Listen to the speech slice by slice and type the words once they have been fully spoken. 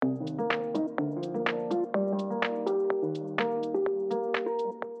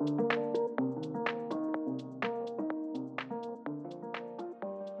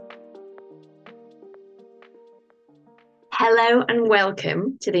Hello and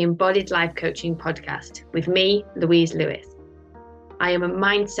welcome to the Embodied Life Coaching Podcast with me, Louise Lewis. I am a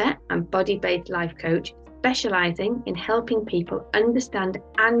mindset and body-based life coach specialising in helping people understand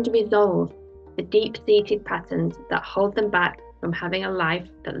and resolve the deep-seated patterns that hold them back from having a life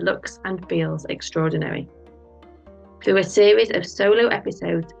that looks and feels extraordinary. Through a series of solo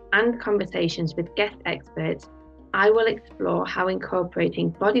episodes and conversations with guest experts, I will explore how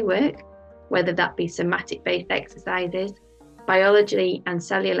incorporating bodywork, whether that be somatic-based exercises, biology and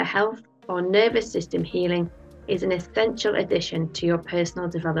cellular health, or nervous system healing, is an essential addition to your personal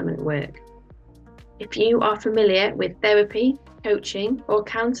development work. If you are familiar with therapy, coaching, or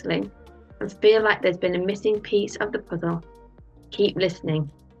counselling and feel like there's been a missing piece of the puzzle, keep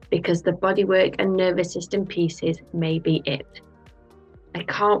listening, because the bodywork and nervous system pieces may be it. I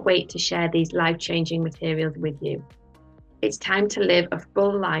can't wait to share these life-changing materials with you. It's time to live a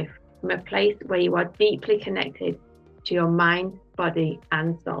full life from a place where you are deeply connected to your mind, body,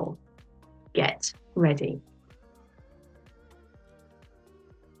 and soul. Get ready.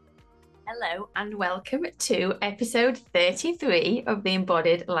 Hello and welcome to episode 33 of the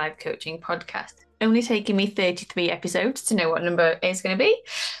Embodied Life Coaching Podcast. Only taking me 33 episodes to know what number it's going to be.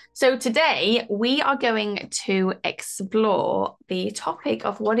 So today we are going to explore the topic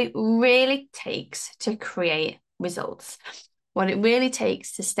of what it really takes to create results, what it really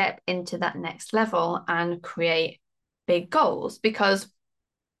takes to step into that next level and create big goals, because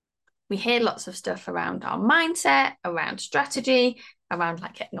we hear lots of stuff around our mindset, around strategy, around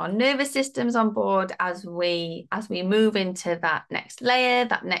like getting our nervous systems on board as we move into that next layer,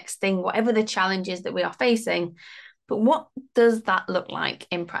 that next thing, whatever the challenges that we are facing. But what does that look like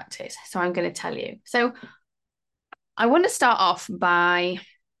in practice? So I'm going to tell you. So I want to start off by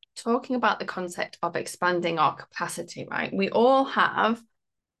talking about the concept of expanding our capacity, right? We all have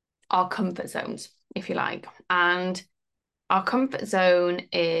our comfort zones, if you like, and our comfort zone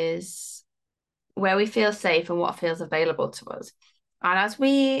is where we feel safe and what feels available to us. And as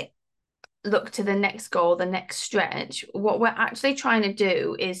we look to the next goal, the next stretch, what we're actually trying to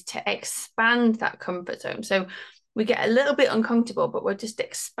do is to expand that comfort zone. So we get a little bit uncomfortable, but we're just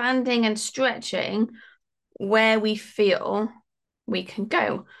expanding and stretching where we feel we can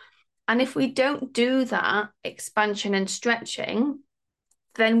go. And if we don't do that expansion and stretching,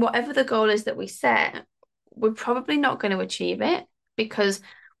 then whatever the goal is that we set, we're probably not going to achieve it because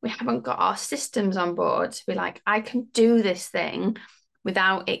we haven't got our systems on board to be like, I can do this thing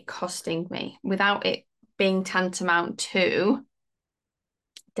without it costing me, without it being tantamount to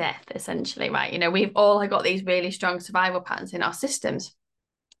death, essentially, right? You know, we've all got these really strong survival patterns in our systems.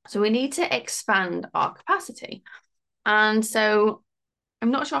 So we need to expand our capacity. And so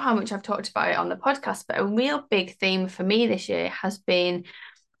I'm not sure how much I've talked about it on the podcast, but a real big theme for me this year has been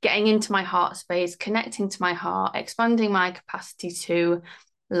getting into my heart space, connecting to my heart, expanding my capacity to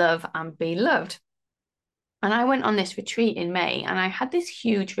love and be loved. And I went on this retreat in May and I had this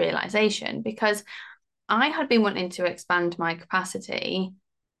huge realization because I had been wanting to expand my capacity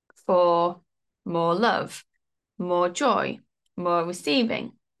for more love, more joy, more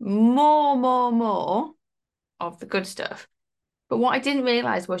receiving, more of the good stuff. But what I didn't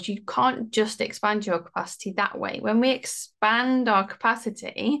realize was you can't just expand your capacity that way. When we expand our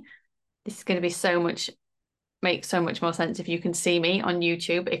capacity, this is going to make so much more sense if you can see me on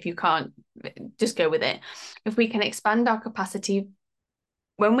YouTube. If you can't, just go with it. If we can expand our capacity,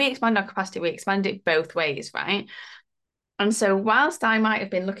 when we expand our capacity, we expand it both ways, right? And so whilst I might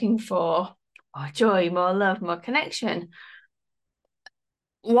have been looking for more joy, more love, more connection,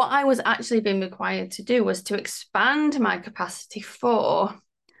 what I was actually being required to do was to expand my capacity for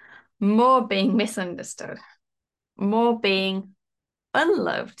more being misunderstood, more being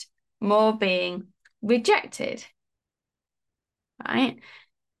unloved, more being rejected, right?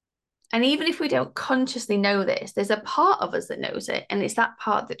 And even if we don't consciously know this, there's a part of us that knows it, and it's that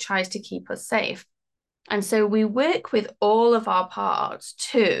part that tries to keep us safe. And so we work with all of our parts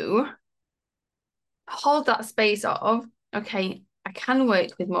to hold that space of, okay, I can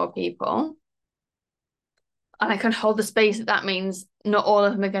work with more people, and I can hold the space that means not all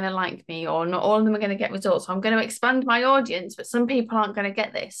of them are going to like me, or not all of them are going to get results. So I'm going to expand my audience, but some people aren't going to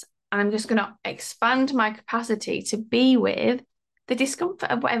get this. And I'm just going to expand my capacity to be with the discomfort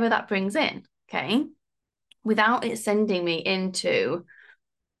of whatever that brings in, okay? Without it sending me into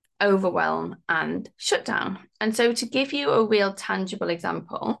overwhelm and shutdown. And so to give you a real tangible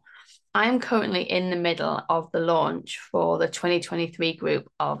example, I'm currently in the middle of the launch for the 2023 group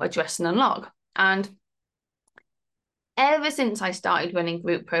of Address and Unlock. And ever since I started running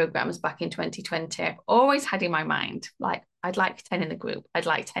group programs back in 2020, I've always had in my mind, like, I'd like 10 in the group. I'd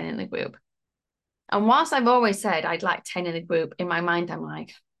like 10 in the group. And whilst I've always said I'd like 10 in the group, in my mind, I'm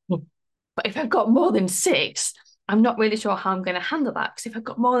like, but if I've got more than 6, I'm not really sure how I'm going to handle that. Because if I've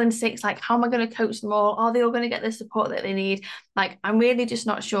got more than 6, like, how am I going to coach them all? Are they all going to get the support that they need? Like, I'm really just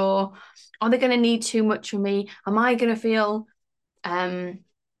not sure. Are they going to need too much from me? Am I going to feel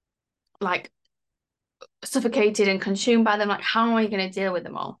like suffocated and consumed by them? Like, how am I going to deal with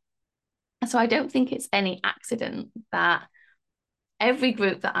them all? And so I don't think it's any accident that every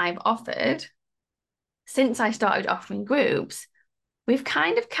group that I've offered, since I started offering groups, we've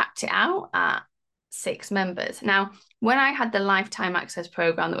kind of capped it out at 6 members. Now, when I had the lifetime access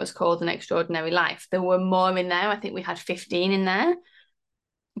program that was called An Extraordinary Life, there were more in there. I think we had 15 in there,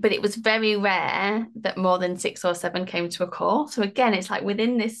 but it was very rare that more than 6 or 7 came to a call. So again, it's like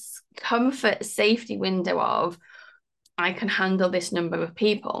within this comfort safety window of I can handle this number of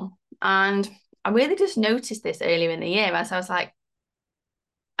people. And I really just noticed this earlier in the year as I was like,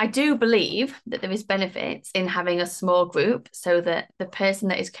 I do believe that there is benefits in having a small group so that the person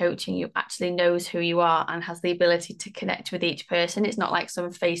that is coaching you actually knows who you are and has the ability to connect with each person. It's not like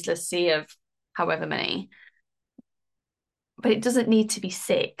some faceless sea of however many. But it doesn't need to be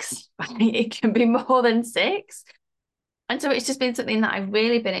 6. It can be more than 6. And so it's just been something that I've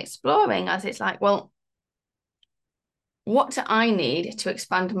really been exploring as it's like, well, what do I need to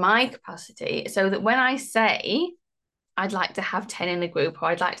expand my capacity so that when I say I'd like to have 10 in the group or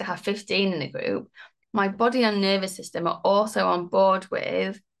I'd like to have 15 in the group, my body and nervous system are also on board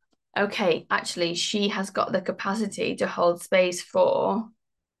with, okay, actually, she has got the capacity to hold space for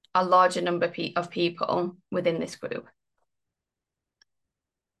a larger number of people within this group.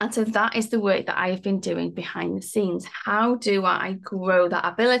 And so that is the work that I've been doing behind the scenes. How do I grow that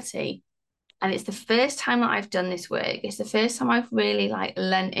ability? And it's the first time that I've done this work. It's the first time I've really like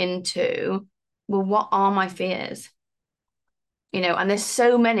lent into, well, what are my fears? You know, and there's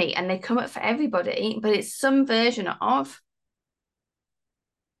so many and they come up for everybody, but it's some version of,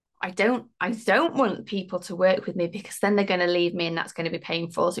 I don't want people to work with me because then they're going to leave me and that's going to be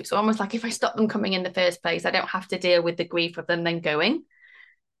painful. So it's almost like if I stop them coming in the first place, I don't have to deal with the grief of them then going.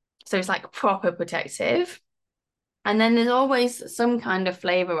 So it's like proper protective. And then there's always some kind of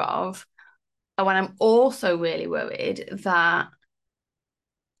flavor of, oh, and I'm also really worried that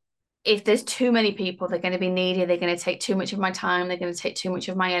if there's too many people, they're going to be needy. They're going to take too much of my time. They're going to take too much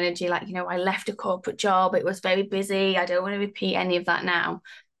of my energy. Like, you know, I left a corporate job. It was very busy. I don't want to repeat any of that now.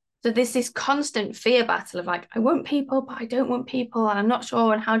 So there's this constant fear battle of like, I want people, but I don't want people. And I'm not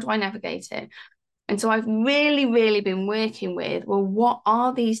sure. And how do I navigate it? And so I've really, really been working with, well, what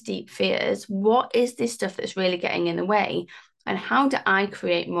are these deep fears? What is this stuff that's really getting in the way? And how do I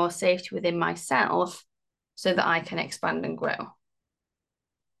create more safety within myself so that I can expand and grow?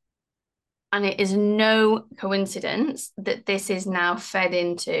 And it is no coincidence that this is now fed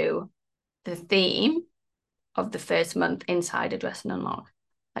into the theme of the first month inside Address and Unlock.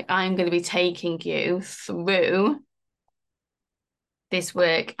 Like, I'm going to be taking you through this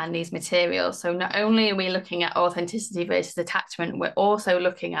work and these materials. So not only are we looking at authenticity versus attachment, we're also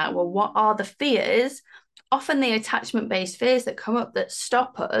looking at, well, what are the fears, often the attachment-based fears that come up that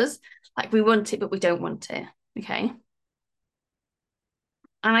stop us, like we want it, but we don't want it, okay?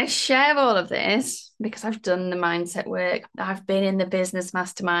 And I share all of this because I've done the mindset work. I've been in the business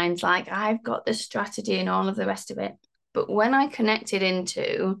masterminds, like I've got the strategy and all of the rest of it. But when I connected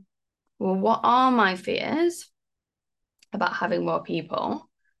into, well, what are my fears about having more people?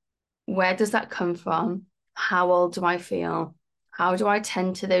 Where does that come from? How old do I feel? How do I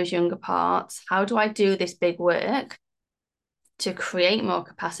tend to those younger parts? How do I do this big work to create more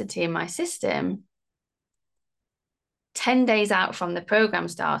capacity in my system? 10 days out from the program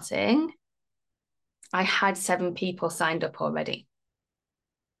starting, I had 7 people signed up already.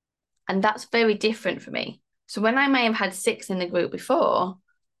 And that's very different for me. So when I may have had 6 in the group before,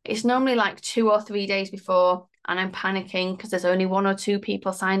 it's normally like 2 or 3 days before, and I'm panicking because there's only 1 or 2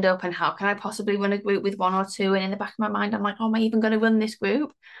 people signed up. And how can I possibly run a group with 1 or 2? And in the back of my mind, I'm like, oh, am I even going to run this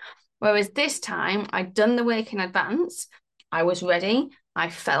group? Whereas this time, I'd done the work in advance. I was ready. I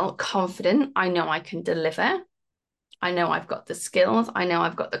felt confident. I know I can deliver. I know I've got the skills. I know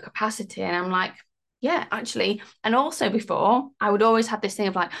I've got the capacity. And I'm like, yeah, actually. And also before, I would always have this thing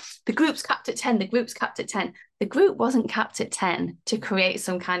of like, the group's capped at 10, the group's capped at 10. The group wasn't capped at 10 to create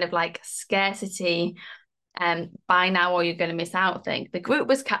some kind of like scarcity buy now or you're going to miss out thing. The group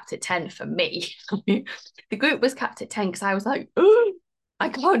was capped at 10 for me. The group was capped at 10 because I was like, oh, I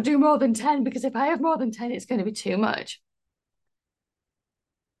can't do more than 10 because if I have more than 10, it's going to be too much.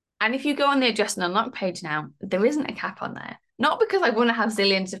 And if you go on the Address and Unlock page now, there isn't a cap on there. Not because I want to have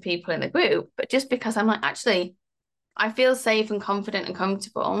zillions of people in the group, but just because I'm like, actually, I feel safe and confident and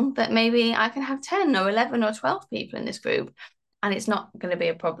comfortable that maybe I can have 10 or 11 or 12 people in this group, and it's not going to be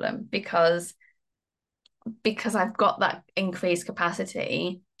a problem because I've got that increased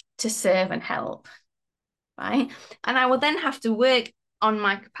capacity to serve and help, right? And I will then have to work on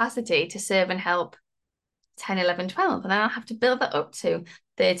my capacity to serve and help 10, 11, 12, and then I'll have to build that up to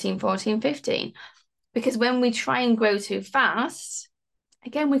 13, 14, 15. Because when we try and grow too fast,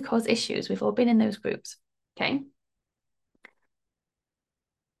 again, we cause issues. We've all been in those groups, okay?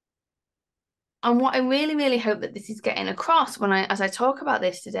 And what I really, really hope that this is getting across as I talk about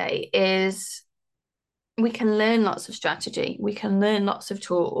this today is we can learn lots of strategy. We can learn lots of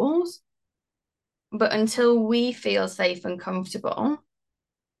tools, but until we feel safe and comfortable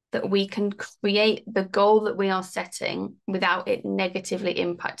that we can create the goal that we are setting without it negatively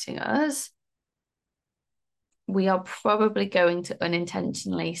impacting us, we are probably going to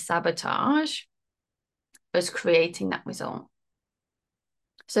unintentionally sabotage us creating that result.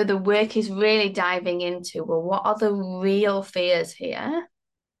 So the work is really diving into, well, what are the real fears here?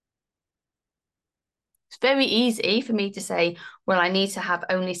 It's very easy for me to say, well, I need to have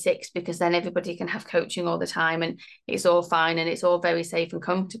only 6 because then everybody can have coaching all the time and it's all fine and it's all very safe and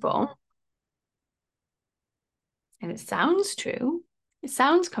comfortable. And it sounds true. It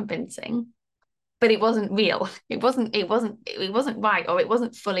sounds convincing, but it wasn't real. It wasn't right, or it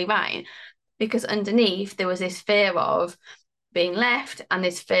wasn't fully right, because underneath there was this fear of being left and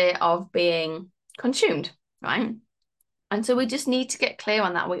this fear of being consumed, right? And so we just need to get clear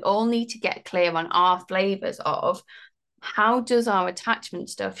on that. We all need to get clear on our flavors of how does our attachment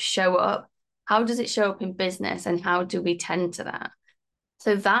stuff show up? How does it show up in business, and how do we tend to that?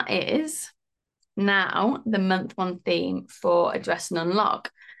 So that is now the month 1 theme for Address and Unlock.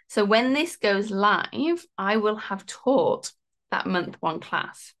 So when this goes live, I will have taught that month 1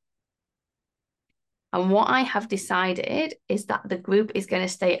 class. And what I have decided is that the group is going to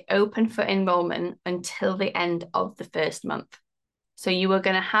stay open for enrollment until the end of the first month. So you are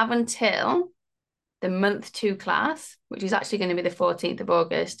going to have until the month 2 class, which is actually going to be the 14th of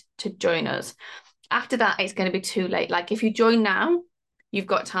August, to join us. After that, it's going to be too late. Like if you join now, you've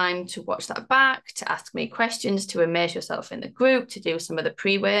got time to watch that back, to ask me questions, to immerse yourself in the group, to do some of the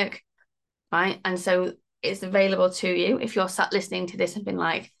pre-work, right? And so it's available to you. If you're sat listening to this and been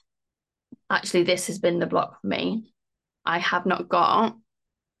like, actually, this has been the block for me. I haven't got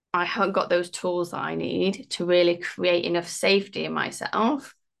those tools that I need to really create enough safety in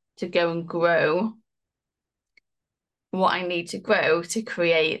myself to go and grow what I need to grow to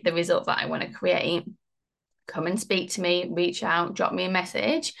create the result that I want to create. Come and speak to me, reach out, drop me a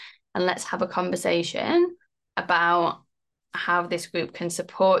message, and let's have a conversation about how this group can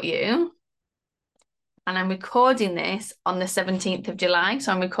support you. And I'm recording this on the 17th of July.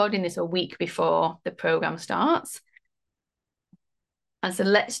 So I'm recording this a week before the program starts. And so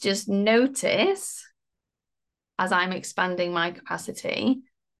let's just notice, as I'm expanding my capacity,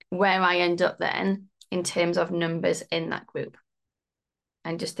 where I end up then in terms of numbers in that group.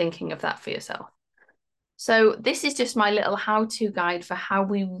 And just thinking of that for yourself. So this is just my little how-to guide for how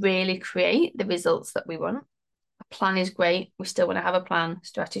we really create the results that we want. A plan is great. We still want to have a plan.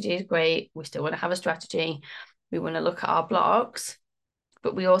 Strategy is great. We still want to have a strategy. We want to look at our blocks,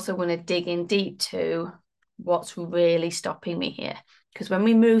 but we also want to dig in deep to what's really stopping me here. Because when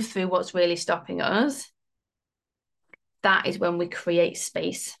we move through what's really stopping us, that is when we create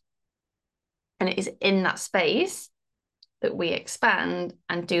space. And it is in that space that we expand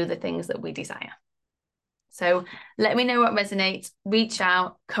and do the things that we desire. So let me know what resonates, reach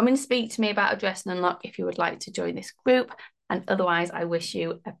out, come and speak to me about Address and Unlock if you would like to join this group. And otherwise, I wish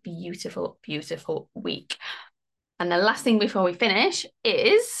you a beautiful, beautiful week. And the last thing before we finish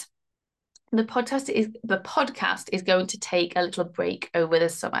is the podcast is going to take a little break over the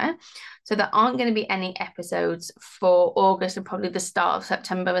summer. So there aren't going to be any episodes for August and probably the start of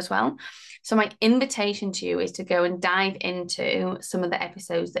September as well. So my invitation to you is to go and dive into some of the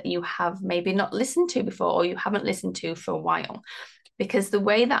episodes that you have maybe not listened to before, or you haven't listened to for a while. Because the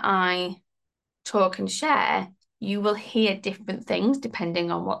way that I talk and share, you will hear different things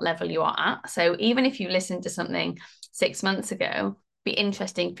depending on what level you are at. So even if you listened to something 6 months ago, be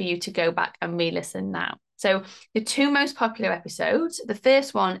interesting for you to go back and re-listen now. So the 2 most popular episodes, the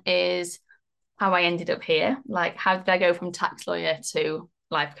first one is how I ended up here, like how did I go from tax lawyer to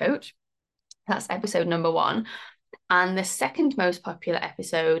life coach? That's episode number 1. And the second most popular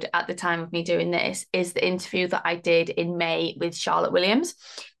episode at the time of me doing this is the interview that I did in May with Charlotte Williams.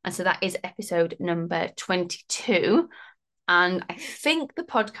 And so that is episode number 22. And I think the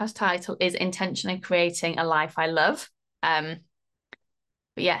podcast title is Intentionally Creating a Life I Love.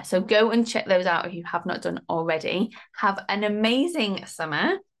 But yeah, so go and check those out if you have not done already. Have an amazing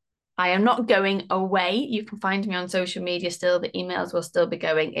summer. I am not going away. You can find me on social media still. The emails will still be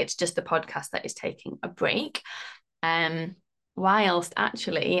going. It's just the podcast that is taking a break. Whilst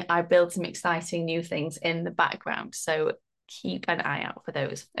actually I build some exciting new things in the background. So keep an eye out for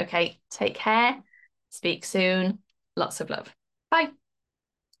those. Okay, take care. Speak soon. Lots of love. Bye.